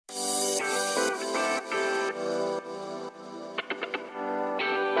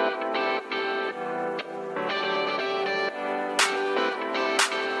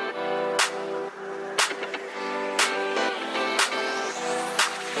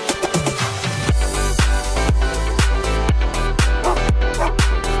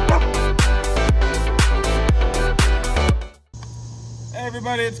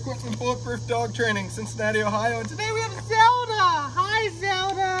everybody, it's Quint from Bulletproof Dog Training, Cincinnati, Ohio, and today we have Zelda! Hi,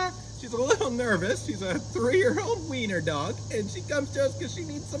 Zelda! She's a little nervous. She's a 3-year-old wiener dog, and she comes to us because she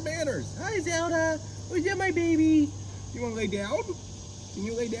needs some manners. Hi, Zelda! Where's that, my baby? You want to lay down? Can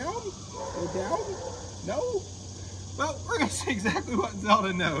you lay down? Lay down? No? Well, we're going to see exactly what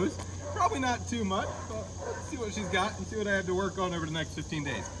Zelda knows. Probably not too much, but let's see what she's got and see what I have to work on over the next 15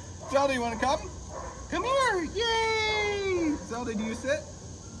 days. Zelda, you want to come? Come here! Yay! Zelda, do you sit?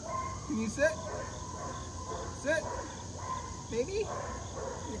 Can you sit? Sit? Maybe?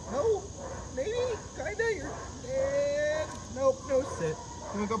 No? Maybe? Kinda? You're dead. Nope, no sit.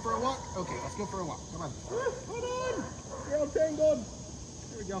 You wanna go for a walk? Okay, let's go for a walk. Come on. Hold on! You're all tangled.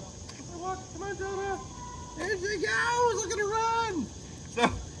 There we go. Go for a walk. Come on, Zelda. There she goes! Look at her run!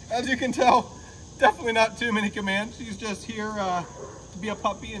 So, as you can tell, definitely not too many commands. She's just here to be a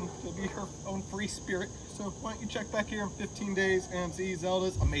puppy and to be her own free spirit. So why don't you check back here in 15 days and see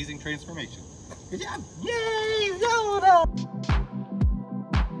Zelda's amazing transformation. Good job! Yay, Zelda!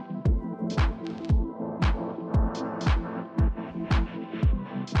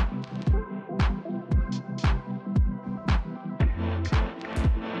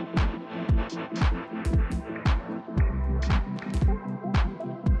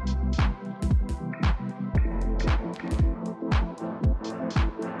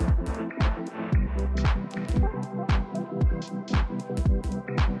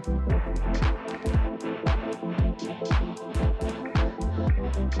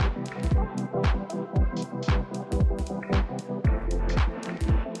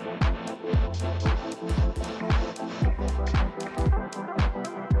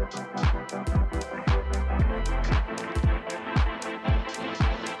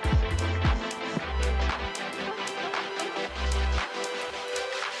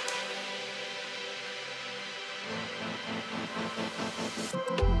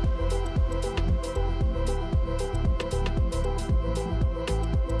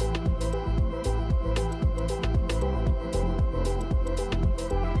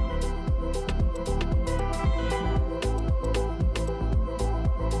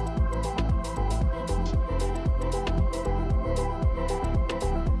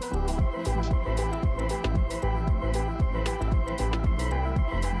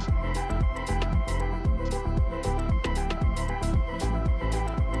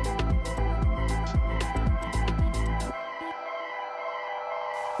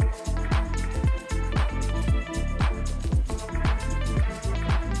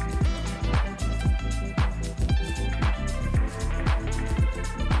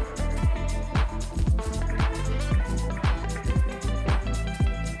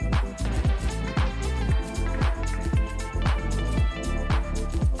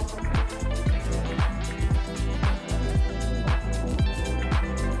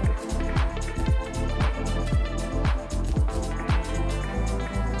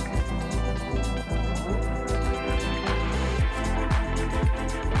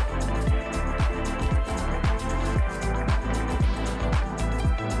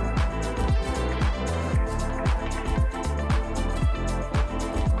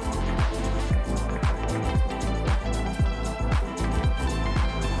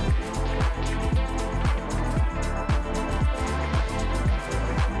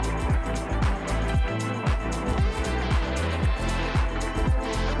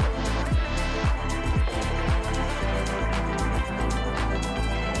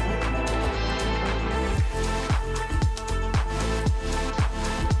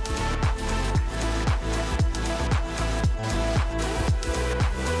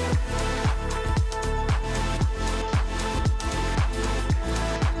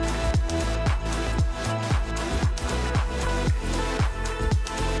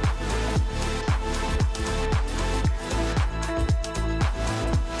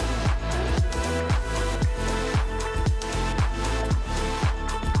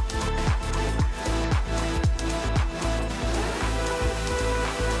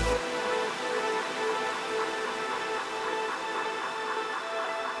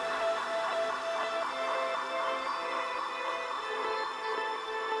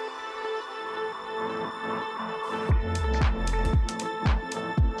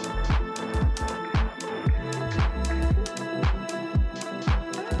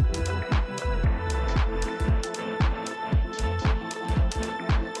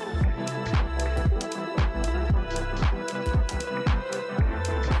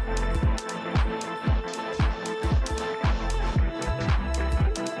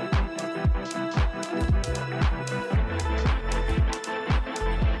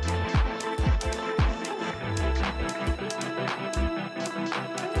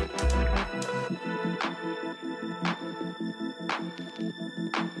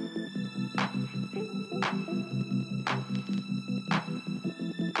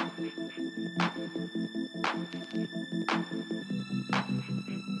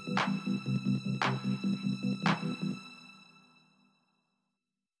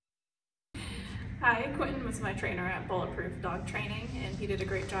 Hi, Quentin was my trainer at Bulletproof Dog Training, and he did a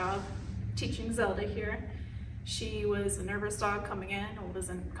great job teaching Zelda here. She was a nervous dog coming in,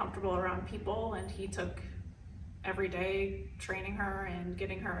 wasn't comfortable around people, and he took every day training her and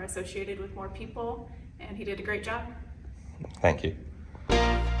getting her associated with more people, and he did a great job. Thank you.